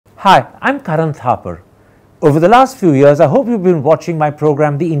Hi, I'm Karan Thapar. Over the last few years, I hope you've been watching my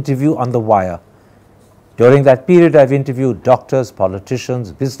program, The Interview on the Wire. During that period, I've interviewed doctors,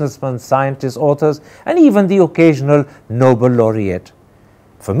 politicians, businessmen, scientists, authors, and even the occasional Nobel laureate.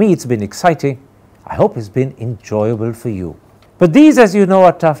 For me, it's been exciting. I hope it's been enjoyable for you. But these, as you know,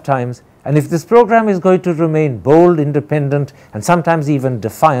 are tough times, and if this program is going to remain bold, independent, and sometimes even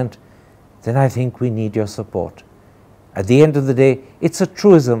defiant, then I think we need your support. At the end of the day, it's a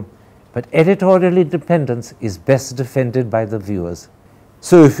truism, but editorial independence is best defended by the viewers.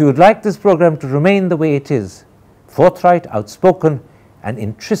 So if you would like this program to remain the way it is, forthright, outspoken, and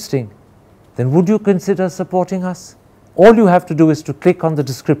interesting, then would you consider supporting us? All you have to do is to click on the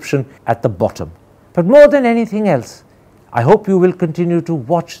description at the bottom. But more than anything else, I hope you will continue to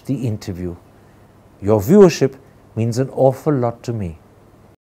watch the interview. Your viewership means an awful lot to me.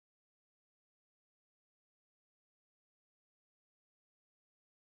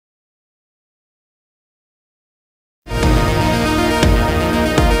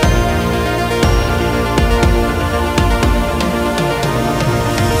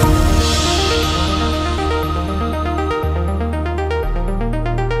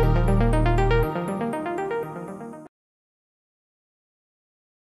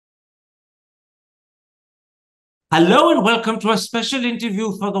 Hello and welcome to a special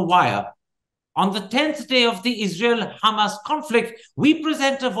interview for The Wire. On the 10th day of the Israel-Hamas conflict, we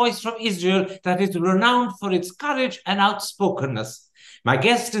present a voice from Israel that is renowned for its courage and outspokenness. My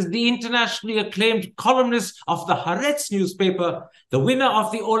guest is the internationally acclaimed columnist of the Haaretz newspaper, the winner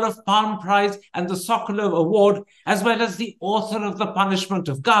of the Olaf Palme Prize and the Sokolov Award, as well as the author of The Punishment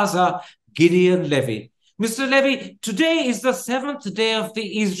of Gaza, Gideon Levy. Mr. Levy, today is the 7th day of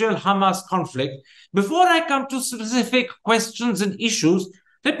the Israel-Hamas conflict. Before I come to specific questions and issues,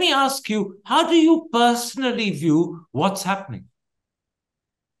 let me ask you, how do you personally view what's happening?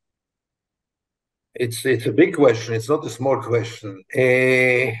 It's a big question. It's not a small question.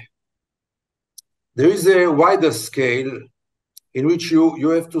 There is a wider scale in which you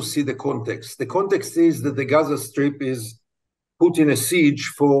have to see the context. The context is that the Gaza Strip is put in a siege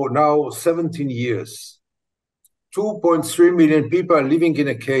for now 17 years. 2.3 million people are living in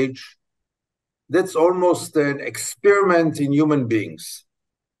a cage. That's almost an experiment in human beings.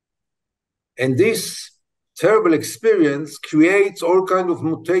 And this terrible experience creates all kinds of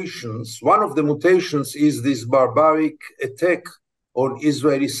mutations. One of the mutations is this barbaric attack on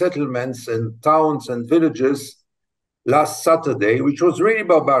Israeli settlements and towns and villages last Saturday, which was really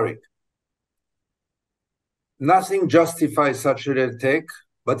barbaric. Nothing justifies such an attack.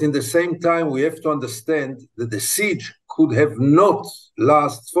 But in the same time, we have to understand that the siege could have not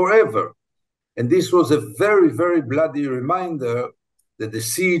lasted forever. And this was a very, very bloody reminder that the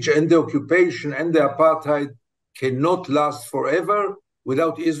siege and the occupation and the apartheid cannot last forever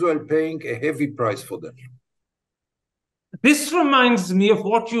without Israel paying a heavy price for them. This reminds me of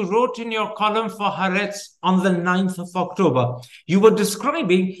what you wrote in your column for Haaretz on the 9th of October. You were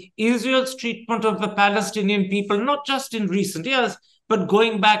describing Israel's treatment of the Palestinian people, not just in recent years, but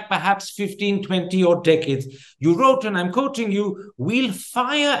going back perhaps 15, 20 or decades. You wrote, and I'm quoting you, "We'll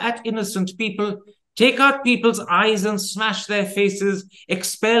fire at innocent people, take out people's eyes and smash their faces,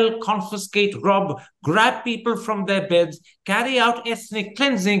 expel, confiscate, rob, grab people from their beds, carry out ethnic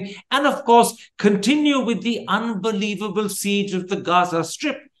cleansing, and of course, continue with the unbelievable siege of the Gaza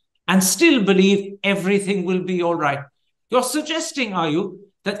Strip and still believe everything will be all right." You're suggesting, are you,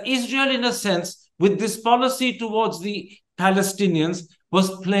 that Israel, in a sense, with this policy towards the Palestinians, was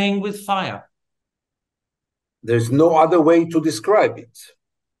playing with fire? There's no other way to describe it.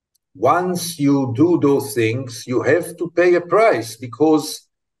 Once you do those things, you have to pay a price, because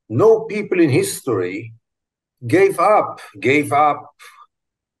no people in history gave up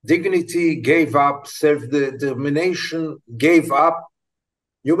dignity, gave up self-determination, gave up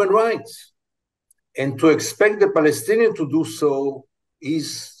human rights. And to expect the Palestinians to do so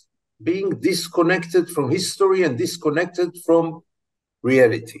is being disconnected from history and disconnected from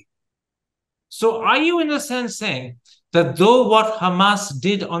reality. So are you in a sense saying that though what Hamas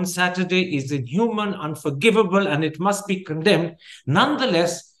did on Saturday is inhuman, unforgivable, and it must be condemned,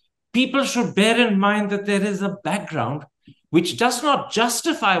 nonetheless, people should bear in mind that there is a background which does not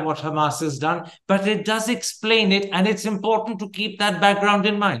justify what Hamas has done, but it does explain it, and it's important to keep that background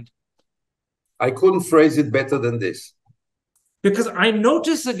in mind? I couldn't phrase it better than this. Because I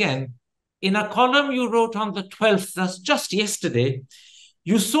notice again, in a column you wrote on the 12th, that's just yesterday,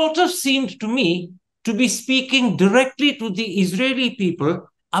 you sort of seemed to me to be speaking directly to the Israeli people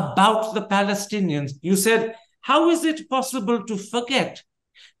about the Palestinians. You said, how is it possible to forget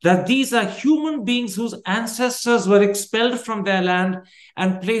that these are human beings whose ancestors were expelled from their land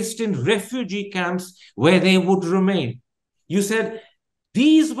and placed in refugee camps where they would remain. You said,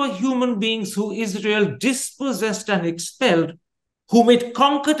 these were human beings who Israel dispossessed and expelled, whom it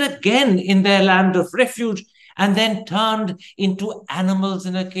conquered again in their land of refuge and then turned into animals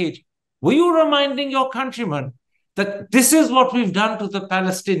in a cage. Were you reminding your countrymen that this is what we've done to the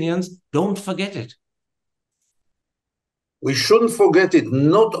Palestinians? Don't forget it. We shouldn't forget it,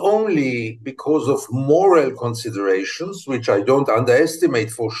 not only because of moral considerations, which I don't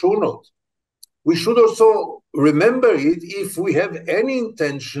underestimate, for sure not. We should also remember it if we have any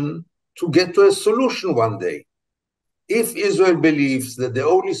intention to get to a solution one day. If Israel believes that the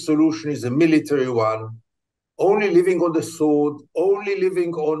only solution is a military one, only living on the sword, only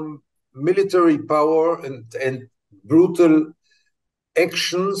living on military power and brutal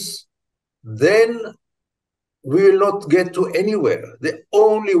actions, then we will not get to anywhere. The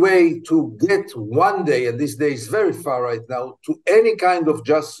only way to get one day, and this day is very far right now, to any kind of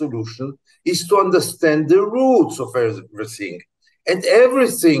just solution is to understand the roots of everything. And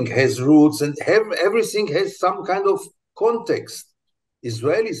everything has roots and everything has some kind of context.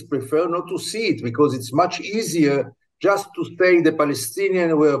 Israelis prefer not to see it because it's much easier just to say the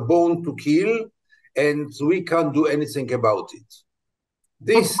Palestinians were born to kill and we can't do anything about it.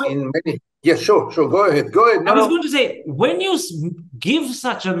 This in many... Yeah, sure. Go ahead. I was going to say, when you give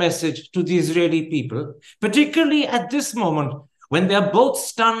such a message to the Israeli people, particularly at this moment, when they're both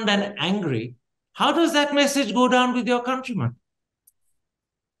stunned and angry, how does that message go down with your countrymen?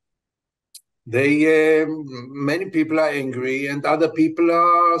 Many people are angry and other people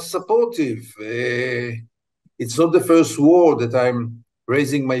are supportive. It's not the first war that I'm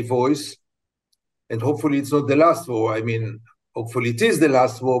raising my voice, and hopefully it's not the last war. I mean, hopefully it is the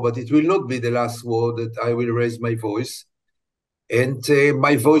last war, but it will not be the last war that I will raise my voice. And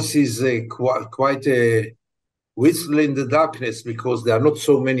my voice is quite a whistle in the darkness because there are not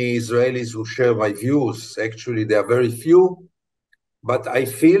so many Israelis who share my views. Actually, there are very few. But I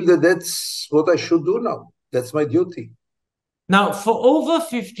feel that that's what I should do now. That's my duty. Now, for over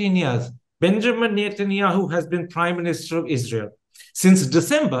 15 years, Benjamin Netanyahu has been Prime Minister of Israel. Since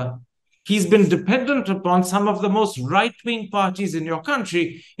December, he's been dependent upon some of the most right-wing parties in your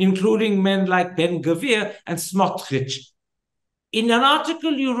country, including men like Ben Gvir and Smotrich. In an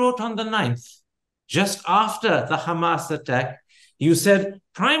article you wrote on the 9th, just after the Hamas attack, you said,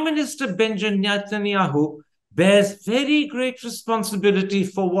 Prime Minister Benjamin Netanyahu bears very great responsibility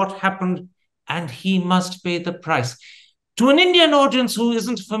for what happened, and he must pay the price. To an Indian audience who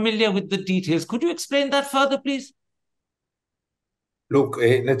isn't familiar with the details, could you explain that further, please? Look,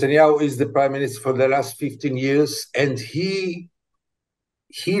 Netanyahu is the prime minister for the last 15 years, and he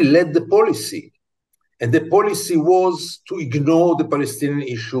led the policy. And the policy was to ignore the Palestinian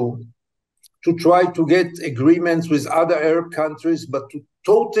issue, to try to get agreements with other Arab countries, but to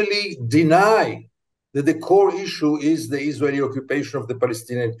totally deny that the core issue is the Israeli occupation of the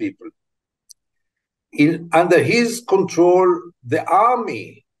Palestinian people. Under his control, the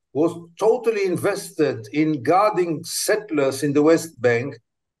army was totally invested in guarding settlers in the West Bank,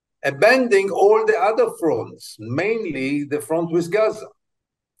 abandoning all the other fronts, mainly the front with Gaza.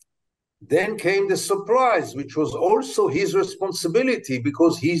 Then came the surprise, which was also his responsibility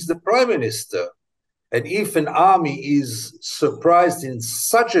because he's the prime minister. And if an army is surprised in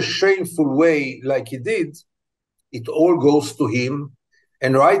such a shameful way like he did, it all goes to him.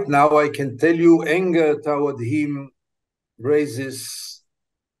 And right now, I can tell you, anger toward him raises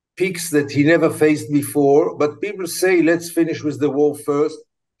peaks that he never faced before. But people say, let's finish with the war first.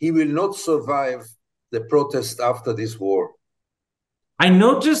 He will not survive the protest after this war. I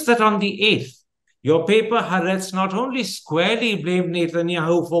noticed that on the 8th, your paper, Haaretz, not only squarely blamed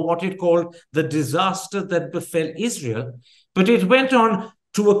Netanyahu for what it called the disaster that befell Israel, but it went on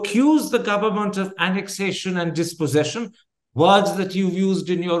to accuse the government of annexation and dispossession, words that you've used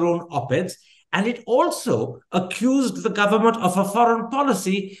in your own op-eds, and it also accused the government of a foreign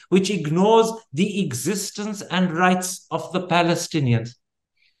policy which ignores the existence and rights of the Palestinians.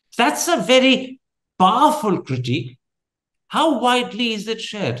 That's a very powerful critique. How widely is it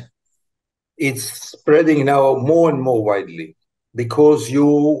shared? It's spreading now more and more widely because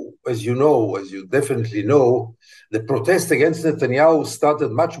as you definitely know, the protest against Netanyahu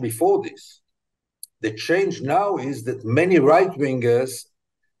started much before this. The change now is that many right-wingers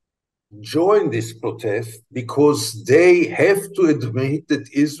join this protest because they have to admit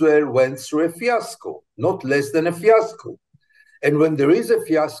that Israel went through a fiasco, not less than a fiasco. And when there is a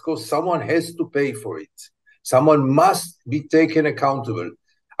fiasco, someone has to pay for it. Someone must be taken accountable.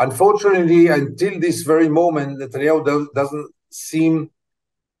 Unfortunately, until this very moment, Netanyahu doesn't seem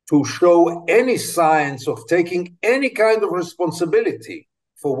to show any signs of taking any kind of responsibility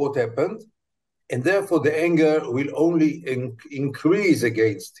for what happened, and therefore the anger will only increase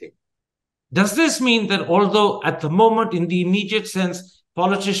against him. Does this mean that although at the moment, in the immediate sense,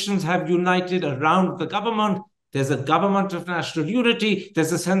 politicians have united around the government, there's a government of national unity,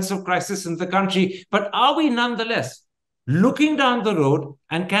 there's a sense of crisis in the country, but are we nonetheless looking down the road,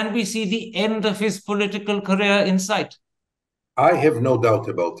 and can we see the end of his political career in sight? I have no doubt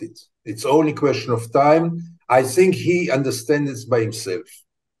about it. It's only a question of time. I think he understands it by himself.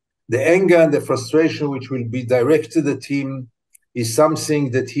 The anger and the frustration which will be directed at him is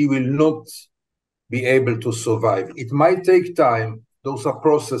something that he will not be able to survive. It might take time. Those are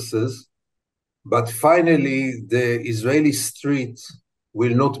processes. But finally, the Israeli street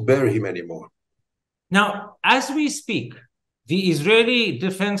will not bear him anymore. Now, as we speak, the Israeli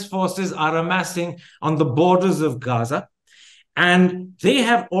Defense Forces are amassing on the borders of Gaza, and they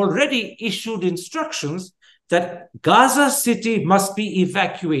have already issued instructions that Gaza City must be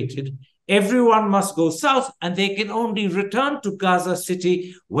evacuated. Everyone must go south, and they can only return to Gaza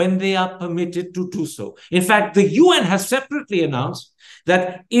City when they are permitted to do so. In fact, the UN has separately announced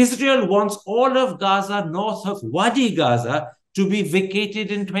that Israel wants all of Gaza north of Wadi Gaza to be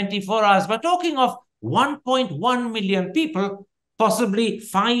vacated in 24 hours. We're talking of 1.1 million people, possibly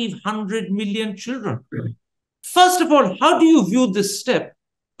 500 million children. First of all, how do you view this step?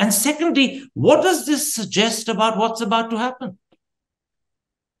 And secondly, what does this suggest about what's about to happen?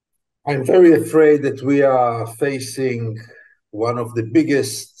 I'm very afraid that we are facing one of the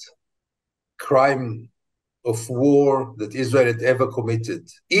biggest crime of war that Israel had ever committed,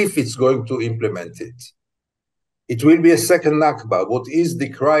 if it's going to implement it. It will be a second Nakba. What is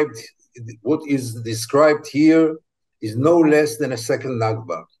described here is no less than a second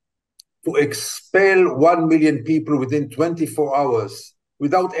Nakba. To expel 1 million people within 24 hours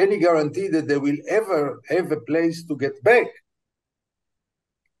without any guarantee that they will ever have a place to get back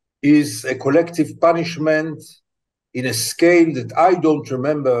is a collective punishment in a scale that I don't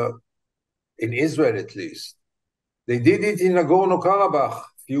remember in Israel, at least. They did it in Nagorno-Karabakh a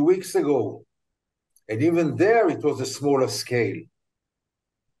few weeks ago, and even there it was a smaller scale.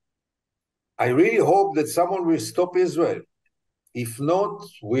 I really hope that someone will stop Israel. If not,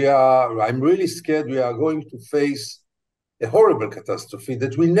 I'm really scared we are going to face a horrible catastrophe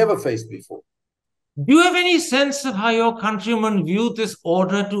that we never faced before. Do you have any sense of how your countrymen view this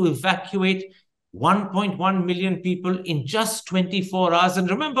order to evacuate 1.1 million people in just 24 hours? And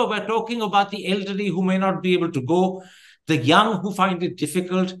remember, we're talking about the elderly who may not be able to go, the young who find it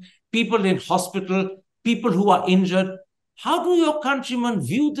difficult, people in hospital, people who are injured. How do your countrymen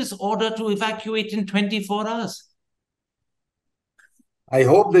view this order to evacuate in 24 hours? I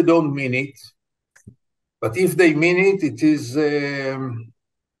hope they don't mean it. But if they mean it,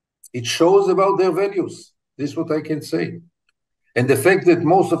 it shows about their values. This is what I can say. And the fact that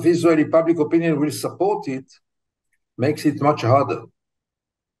most of Israeli public opinion will support it makes it much harder.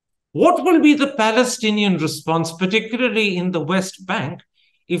 What will be the Palestinian response, particularly in the West Bank,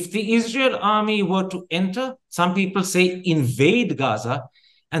 if the Israel army were to enter, some people say invade Gaza,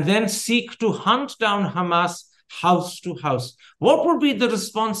 and then seek to hunt down Hamas house to house? What will be the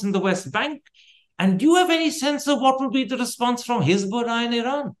response in the West Bank? And do you have any sense of what will be the response from Hezbollah in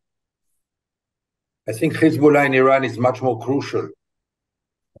Iran? I think Hezbollah in Iran is much more crucial.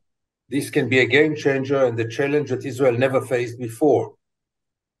 This can be a game changer and the challenge that Israel never faced before.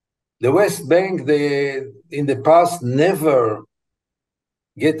 The West Bank, in the past, never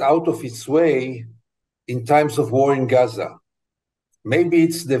get out of its way in times of war in Gaza. Maybe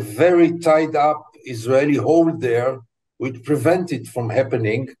it's the very tied up Israeli hold there which prevent it from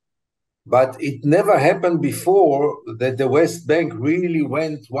happening, but it never happened before that the West Bank really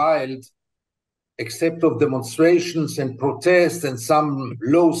went wild, except of demonstrations and protests and some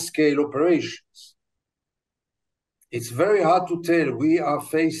low-scale operations. It's very hard to tell. We are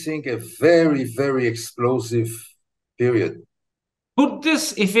facing a very, very explosive period. Could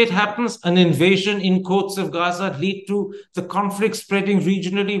this, if it happens, an invasion in quotes of Gaza, lead to the conflict spreading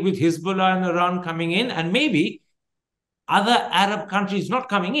regionally with Hezbollah and Iran coming in, and maybe other Arab countries not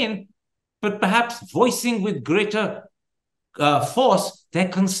coming in, but perhaps voicing with greater force their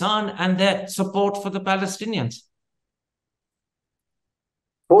concern and their support for the Palestinians?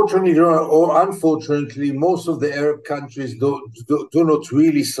 Fortunately or unfortunately, most of the Arab countries do not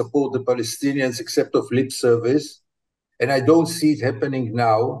really support the Palestinians except of lip service. And I don't see it happening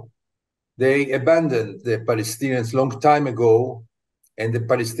now. They abandoned the Palestinians long time ago, and the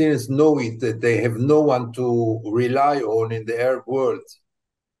Palestinians know it, that they have no one to rely on in the Arab world.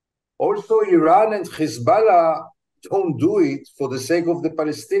 Also, Iran and Hezbollah don't do it for the sake of the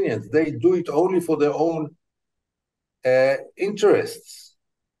Palestinians. They do it only for their own interests.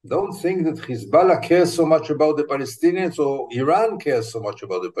 Don't think that Hezbollah cares so much about the Palestinians or Iran cares so much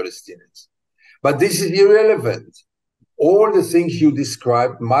about the Palestinians. But this is irrelevant. All the things you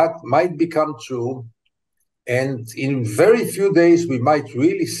described might become true, and in very few days, we might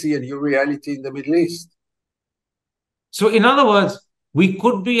really see a new reality in the Middle East. So, in other words, we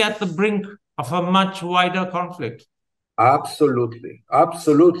could be at the brink of a much wider conflict. Absolutely.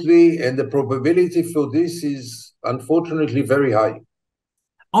 Absolutely. And the probability for this is unfortunately very high.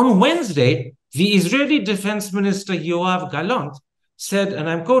 On Wednesday, the Israeli Defense Minister Yoav Gallant said, and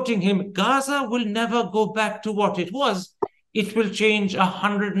I'm quoting him, Gaza will never go back to what it was. It will change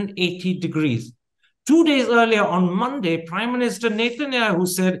 180 degrees. 2 days earlier, on Monday, Prime Minister Netanyahu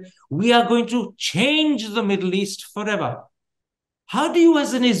said, we are going to change the Middle East forever. How do you,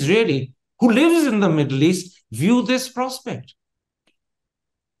 as an Israeli who lives in the Middle East, view this prospect?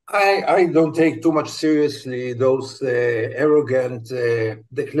 I don't take too much seriously those arrogant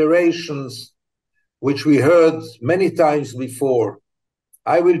declarations, which we heard many times before.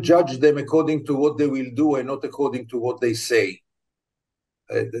 I will judge them according to what they will do and not according to what they say.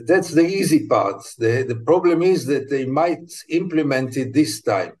 That's the easy part. The problem is that they might implement it this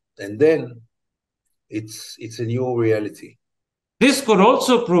time, and then it's a new reality. This could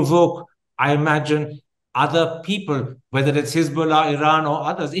also provoke, I imagine, other people, whether it's Hezbollah, Iran, or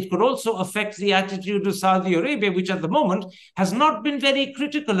others. It could also affect the attitude of Saudi Arabia, which at the moment has not been very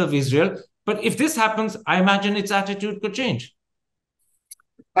critical of Israel. But if this happens, I imagine its attitude could change.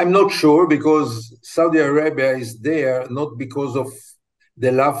 I'm not sure, because Saudi Arabia is there not because of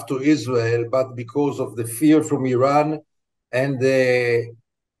the love to Israel, but because of the fear from Iran and the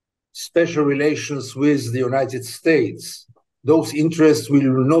special relations with the United States. Those interests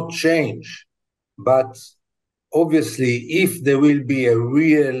will not change. But obviously, if there will be a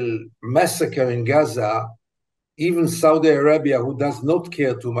real massacre in Gaza, even Saudi Arabia, who does not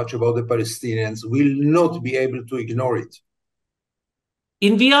care too much about the Palestinians, will not be able to ignore it.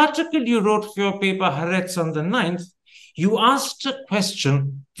 In the article you wrote for your paper, Haaretz, on the 9th, you asked a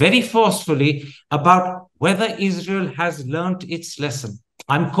question very forcefully about whether Israel has learnt its lesson.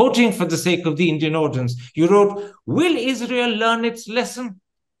 I'm quoting for the sake of the Indian audience. You wrote, will Israel learn its lesson?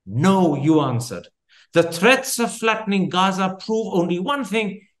 No, you answered. The threats of flattening Gaza prove only one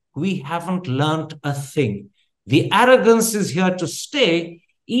thing: we haven't learned a thing. The arrogance is here to stay,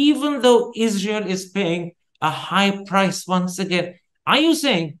 even though Israel is paying a high price once again. Are you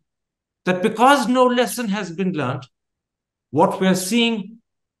saying that because no lesson has been learned, what we're seeing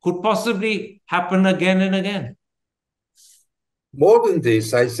could possibly happen again and again? More than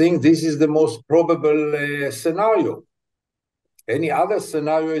this, I think this is the most probable scenario. Any other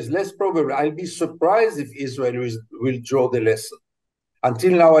scenario is less probable. I'll be surprised if Israel will draw the lesson.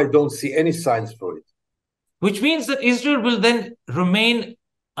 Until now, I don't see any signs for it. Which means that Israel will then remain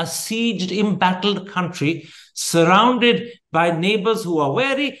a sieged, embattled country, surrounded by neighbors who are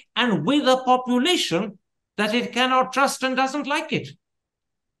wary and with a population that it cannot trust and doesn't like it.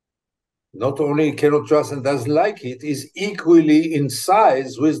 Not only cannot trust and doesn't like it, is equally in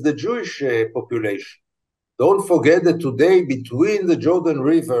size with the Jewish population. Don't forget that today, between the Jordan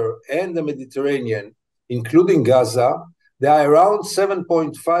River and the Mediterranean, including Gaza, there are around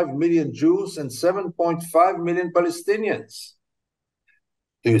 7.5 million Jews and 7.5 million Palestinians.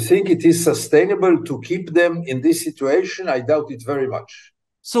 Do you think it is sustainable to keep them in this situation? I doubt it very much.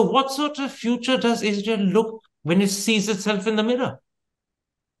 So what sort of future does Israel look when it sees itself in the mirror?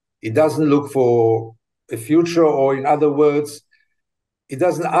 It doesn't look for a future, or in other words, it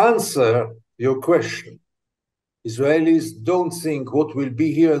doesn't answer your question. Israelis don't think what will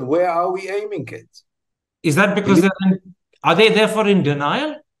be here and where are we aiming at. Is that because are they therefore in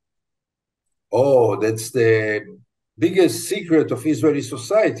denial? Oh, that's the biggest secret of Israeli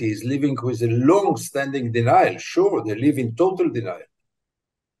society, is living with a long-standing denial. Sure, they live in total denial.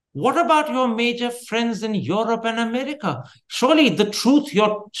 What about your major friends in Europe and America? Surely the truth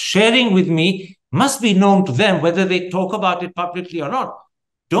you're sharing with me must be known to them, whether they talk about it publicly or not.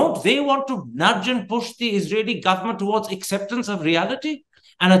 Don't they want to nudge and push the Israeli government towards acceptance of reality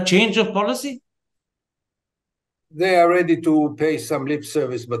and a change of policy? They are ready to pay some lip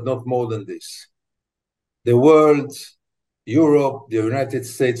service, but not more than this. The world, Europe, the United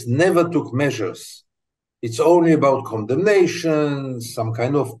States never took measures. It's only about condemnation, some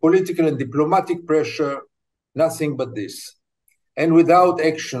kind of political and diplomatic pressure, nothing but this. And without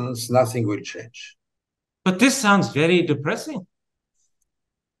actions, nothing will change. But this sounds very depressing.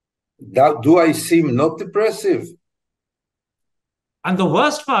 Do I seem not depressive? And the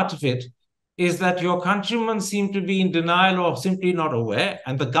worst part of it is that your countrymen seem to be in denial or simply not aware,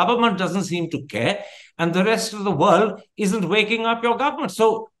 and the government doesn't seem to care, and the rest of the world isn't waking up your government.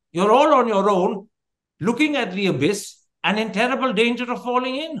 So you're all on your own, looking at the abyss and in terrible danger of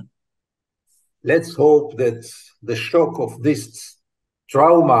falling in. Let's hope that the shock of this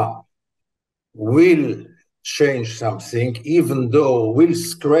trauma will change something, even though will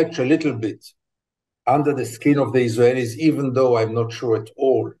scratch a little bit under the skin of the Israelis, even though I'm not sure at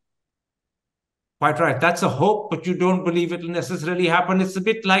all. Quite right. That's a hope, but you don't believe it will necessarily happen. It's a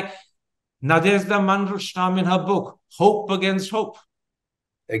bit like Nadezhda Mandelstam in her book, Hope Against Hope.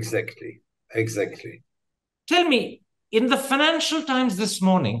 Exactly. Exactly. Tell me, in the Financial Times this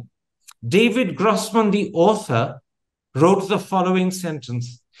morning, David Grossman, the author, wrote the following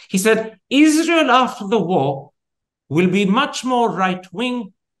sentence. He said, Israel after the war will be much more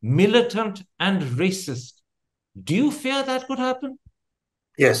right-wing, militant, and racist. Do you fear that could happen?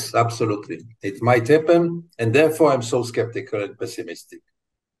 Yes, absolutely. It might happen, and therefore I'm so skeptical and pessimistic.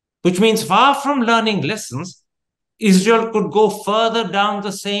 Which means far from learning lessons, Israel could go further down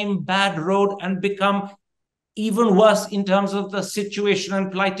the same bad road and become even worse in terms of the situation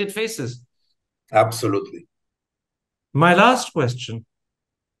and plight it faces. Absolutely. My last question.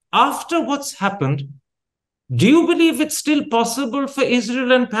 After what's happened, do you believe it's still possible for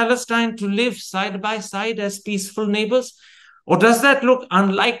Israel and Palestine to live side by side as peaceful neighbors? Or does that look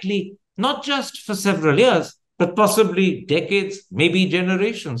unlikely, not just for several years, but possibly decades, maybe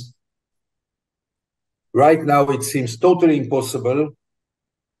generations? Right now, it seems totally impossible.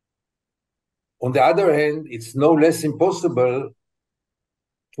 On the other hand, it's no less impossible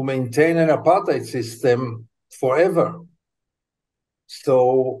to maintain an apartheid system forever.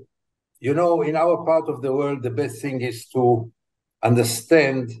 So, you know, in our part of the world, the best thing is to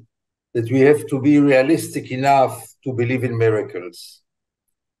understand that we have to be realistic enough to believe in miracles.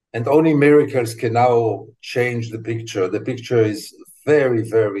 And only miracles can now change the picture. The picture is very,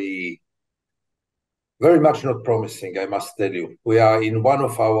 very much not promising, I must tell you. We are in one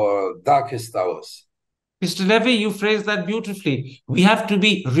of our darkest hours. Mr. Levy, you phrased that beautifully. We have to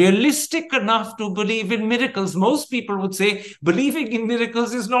be realistic enough to believe in miracles. Most people would say believing in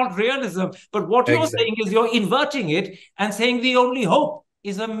miracles is not realism. But what you're saying is you're inverting it and saying the only hope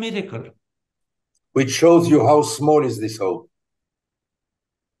is a miracle. Which shows you how small is this hope.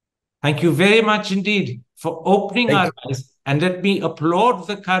 Thank you very much indeed for opening our eyes. And let me applaud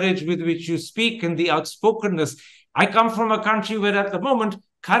the courage with which you speak and the outspokenness. I come from a country where at the moment,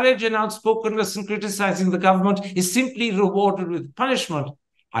 courage and outspokenness in criticizing the government is simply rewarded with punishment.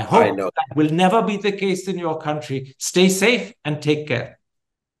 I hope that will never be the case in your country. Stay safe and take care.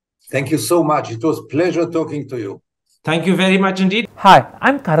 Thank you so much. It was a pleasure talking to you. Thank you very much indeed. Hi,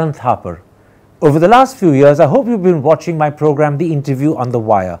 I'm Karan Thapar. Over the last few years, I hope you've been watching my program, The Interview on the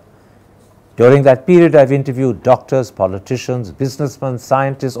Wire. During that period, I've interviewed doctors, politicians, businessmen,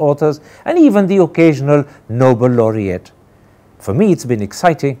 scientists, authors, and even the occasional Nobel laureate. For me, it's been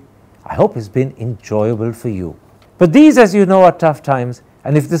exciting. I hope it's been enjoyable for you. But these, as you know, are tough times,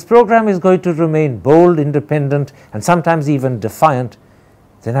 and if this program is going to remain bold, independent, and sometimes even defiant,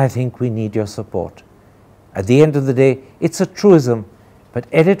 then I think we need your support. At the end of the day, it's a truism, but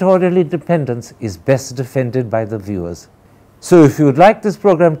editorial independence is best defended by the viewers. So if you would like this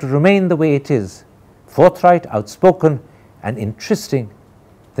program to remain the way it is, forthright, outspoken, and interesting,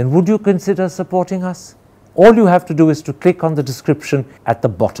 then would you consider supporting us? All you have to do is to click on the description at the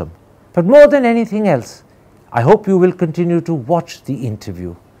bottom. But more than anything else, I hope you will continue to watch The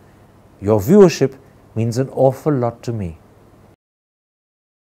Interview. Your viewership means an awful lot to me.